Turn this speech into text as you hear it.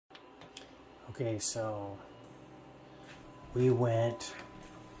Okay, so we went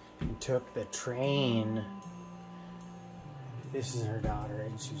and took the train. This is her daughter,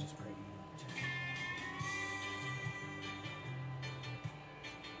 and she's just pregnant.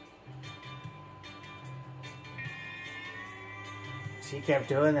 She kept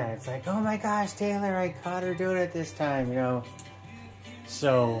doing that. It's like, oh my gosh, Taylor, I caught her doing it this time, you know.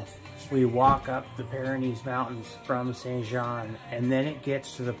 So we walk up the Pyrenees Mountains from Saint Jean, and then it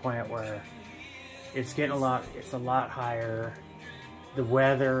gets to the point where it's a lot higher. The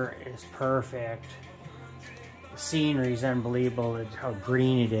weather is perfect. The scenery is unbelievable. It's how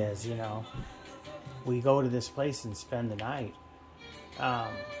green it is, you know. We go to this place and spend the night.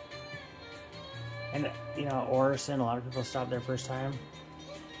 And, you know, Orison, a lot of people stop there first time.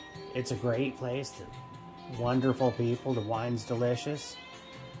 It's a great place. Wonderful people. The wine's delicious.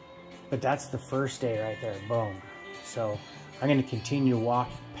 But that's the first day right there. Boom. So I'm going to continue to walk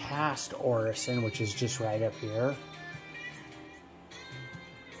past Orison, which is just right up here.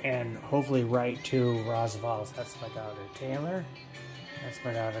 And hopefully right to Roswell's. That's my daughter Taylor. That's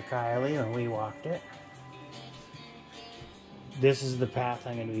my daughter Kylie, and we walked it. This is the path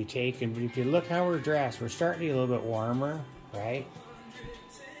I'm going to be taking. But if you look how we're dressed, we're starting to get a little bit warmer, right?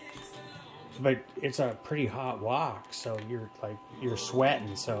 But it's a pretty hot walk, so you're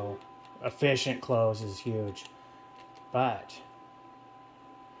sweating, so efficient clothes is huge. But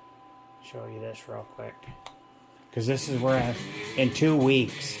show you this real quick, because this is where in 2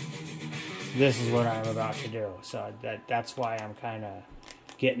 weeks, this is what I'm about to do. So that's why I'm kind of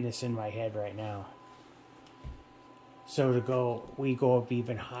getting this in my head right now. So we go up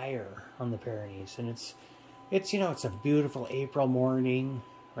even higher on the Pyrenees, and it's you know, it's a beautiful April morning,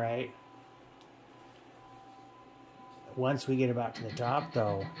 right? Once we get about to the top,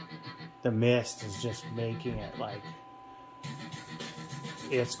 though, the mist is just making it like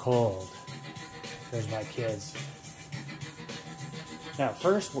it's cold. There's my kids. Now,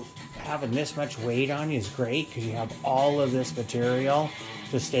 first, having this much weight on you is great because you have all of this material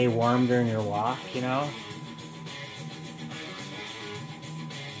to stay warm during your walk, you know?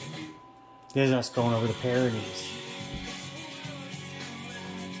 This is us going over the Pyrenees.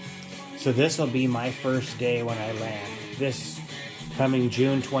 So this will be my first day when I land. This coming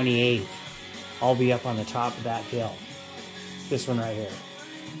June 28th, I'll be up on the top of that hill. This one right here.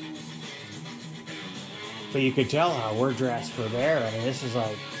 But you could tell how we're dressed for there. I mean, this is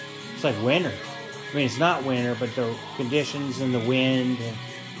like, it's like winter. I mean, it's not winter, but the conditions and the wind.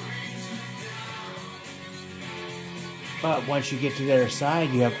 But once you get to the other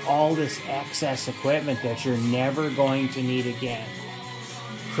side, you have all this excess equipment that you're never going to need again.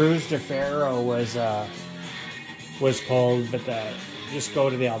 Cruise to Faro was cold, but just go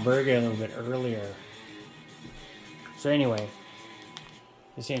to the Alberga a little bit earlier. So anyway,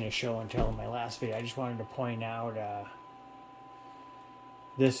 this ain't a show and tell in my last video. I just wanted to point out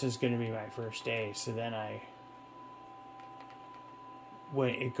this is going to be my first day. So then when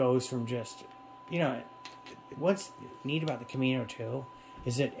it goes from just, you know, what's neat about the Camino too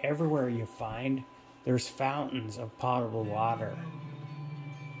is that everywhere you find, there's fountains of potable water.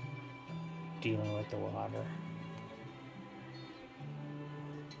 Dealing with the water.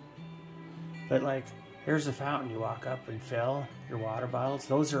 But like, here's a fountain you walk up and fill your water bottles.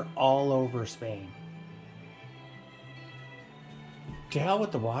 Those are all over Spain. To hell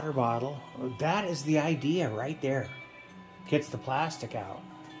with the water bottle. That is the idea right there. Gets the plastic out.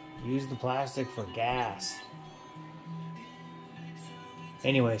 Use the plastic for gas.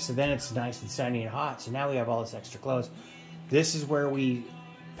 Anyway, so then it's nice and sunny and hot. So now we have all this extra clothes. This is where we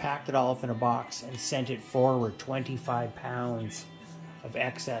packed it all up in a box and sent it forward. 25 pounds of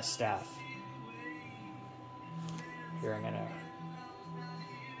excess stuff. Here, I'm gonna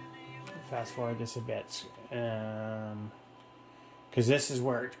fast forward this a bit, because this is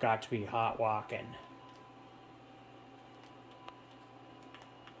where it got to be hot walking.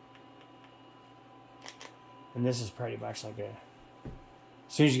 And this is pretty much like as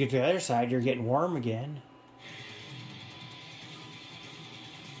soon as you get to the other side, you're getting warm again.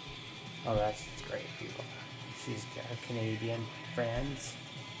 Oh, that's great, people. She's got Canadian friends.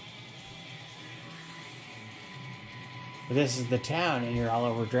 But this is the town, and you're all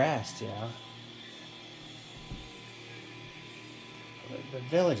overdressed, you know. The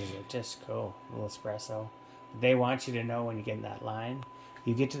villages are just cool. A little espresso. They want you to know when you get in that line.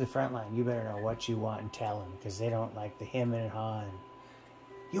 You get to the front line, you better know what you want and tell them, because they don't like the him and hawing.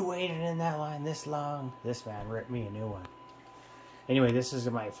 You waited in that line this long. This man ripped me a new one. Anyway, this is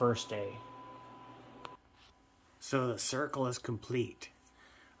my first day. So the circle is complete.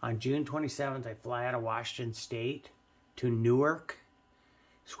 On June 27th, I fly out of Washington State to Newark.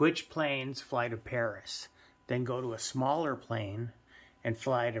 switch planes, fly to Paris, then go to a smaller plane and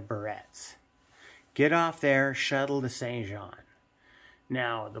fly to Biarritz. Get off there, shuttle to Saint-Jean.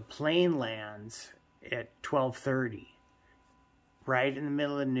 Now, the plane lands at 12:30, right in the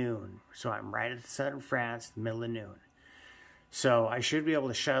middle of noon. So I'm right at the southern France, the middle of noon. So I should be able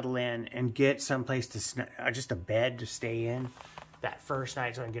to shuttle in and get someplace to, just a bed to stay in that first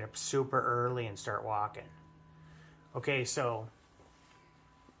night so I can get up super early and start walking. Okay, so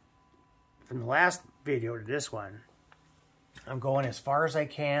from the last video to this one, I'm going as far as I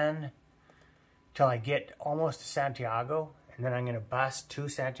can till I get almost to Santiago, and then I'm going to bus to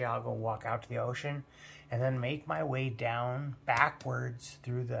Santiago and walk out to the ocean, and then make my way down backwards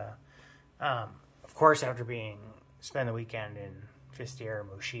through the, of course, after spend the weekend in Fistiera,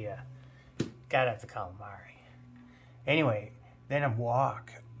 Muxia, got up the Calamari. Anyway, then I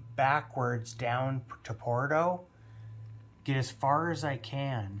walk backwards down to Porto, get as far as I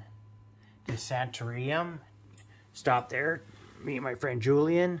can to Santorium, stop there, meet my friend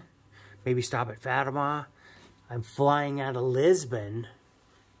Julian, maybe stop at Fatima. I'm flying out of Lisbon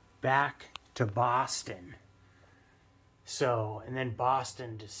back to Boston. So, and then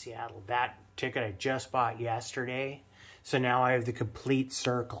Boston to Seattle. That ticket I just bought yesterday. So now I have the complete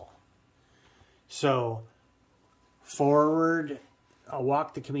circle. So, forward, I'll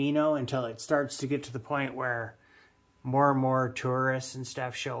walk the Camino until it starts to get to the point where more and more tourists and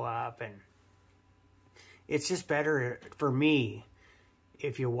stuff show up. And it's just better for me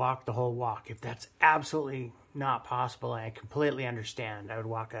if you walk the whole walk. If that's absolutely not possible, I completely understand. I would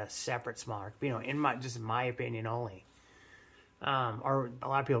walk a separate, smaller Camino, just in my opinion only. Or a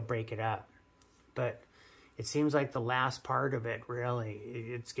lot of people break it up. But it seems like the last part of it really,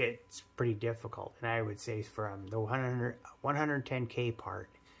 it gets pretty difficult. And I would say from the 110K part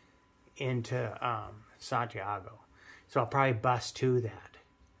into Santiago. So I'll probably bus to that.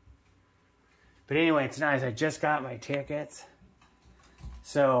 But anyway, it's nice. I just got my tickets.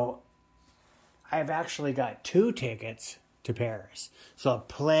 So I've actually got 2 tickets to Paris. So I have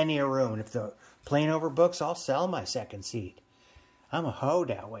plenty of room. If the plane overbooks, I'll sell my second seat. I'm a hoe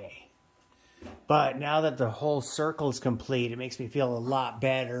that way. But now that the whole circle is complete, it makes me feel a lot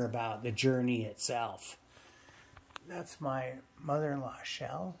better about the journey itself. That's my mother-in-law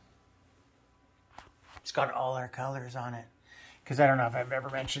shell. It's got all our colors on it. Because I don't know if I've ever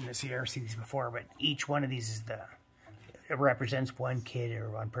mentioned this here or seen these before, but each one of these is it represents one kid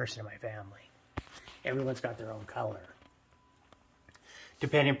or one person in my family. Everyone's got their own color,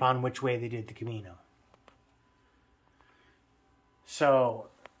 depending upon which way they did the Camino. So,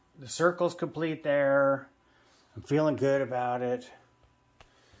 the circle's complete there. I'm feeling good about it.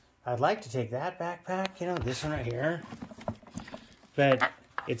 I'd like to take that backpack, you know, this one right here. But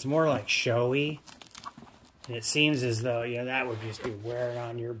it's more like showy. And it seems as though, you know, that would just be wearing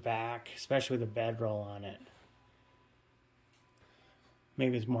on your back, especially with a bedroll on it.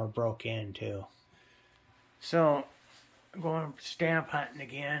 Maybe it's more broke in, too. So, I'm going stamp hunting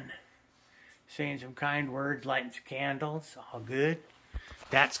again. Saying some kind words, lighting some candles, all good.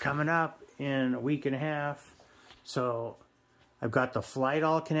 That's coming up in a week and a half. So, I've got the flight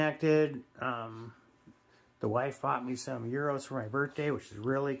all connected. The wife bought me some euros for my birthday, which is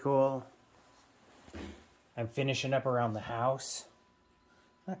really cool. I'm finishing up around the house.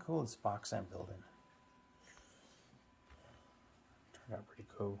 Not cool, this box I'm building. Turned out pretty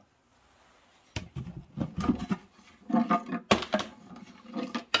cool.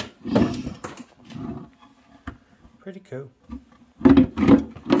 Pretty cool.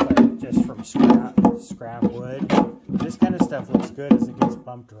 It's like just from scrap wood. This kind of stuff looks good as it gets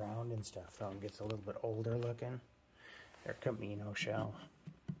bumped around and stuff. So it gets a little bit older looking. Their Camino shell.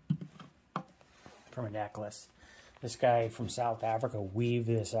 From a necklace. This guy from South Africa weaved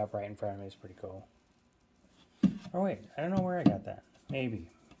this up right in front of me. It's pretty cool. Oh wait, I don't know where I got that. Maybe.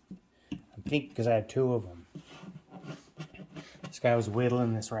 I think because I had 2 of them. This guy was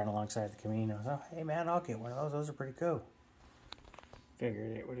whittling this right alongside the Camino. So, hey man, I'll get one of those. Those are pretty cool.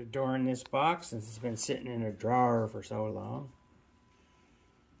 Figured it would adorn this box since it's been sitting in a drawer for so long.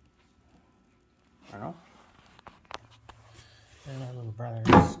 I don't know. And my little brother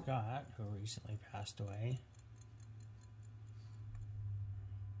Scott, who recently passed away.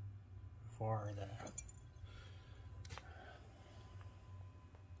 For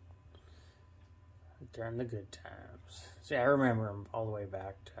during the good times. See, I remember him all the way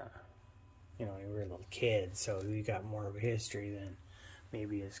back to, you know, when we were little kids, so we got more of a history than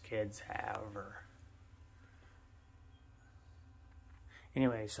maybe his kids have, or...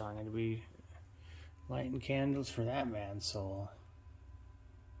 Anyway, so I'm going to be lighting candles for that man's soul.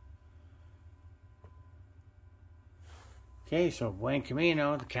 Okay, so Buen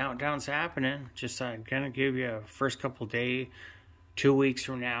Camino, the countdown's happening. Just I'm gonna give you a first couple days, 2 weeks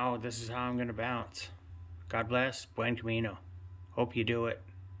from now, this is how I'm gonna bounce. God bless, Buen Camino. Hope you do it.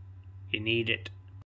 You need it.